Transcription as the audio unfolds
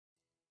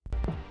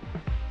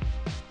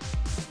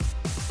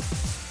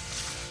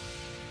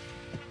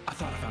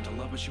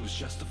love, but she was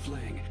just a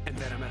fling. And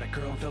then I met a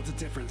girl and felt a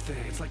different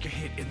thing. It's like a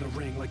hit in the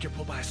ring, like you're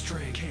pulled by a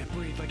string. Can't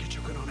breathe like you're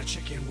choking on a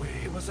chicken wing.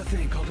 It was a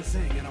thing called a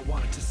Zing, and I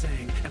wanted to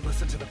sing and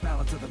listen to the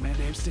ballads of the man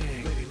named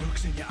Sting. Lady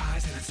looks in your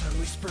eyes and it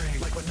suddenly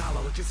springs, like when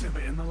Nala looked at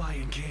Simba in The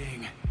Lion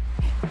King.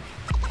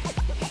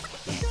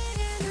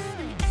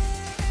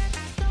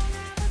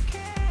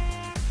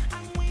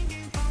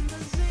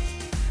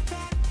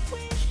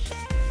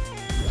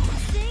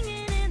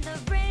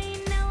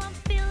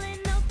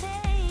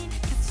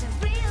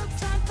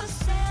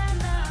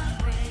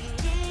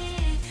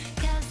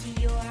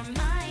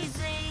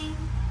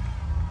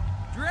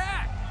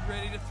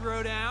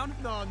 Throw down?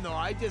 No,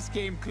 I just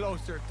came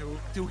closer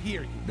to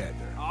hear you better.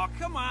 Oh,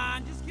 come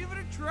on, just give it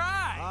a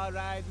try. All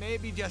right,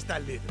 maybe just a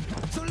little.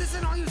 So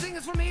listen, all you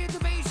singers from here to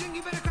Beijing,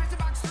 you better crash the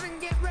box string,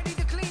 get ready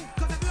to clean.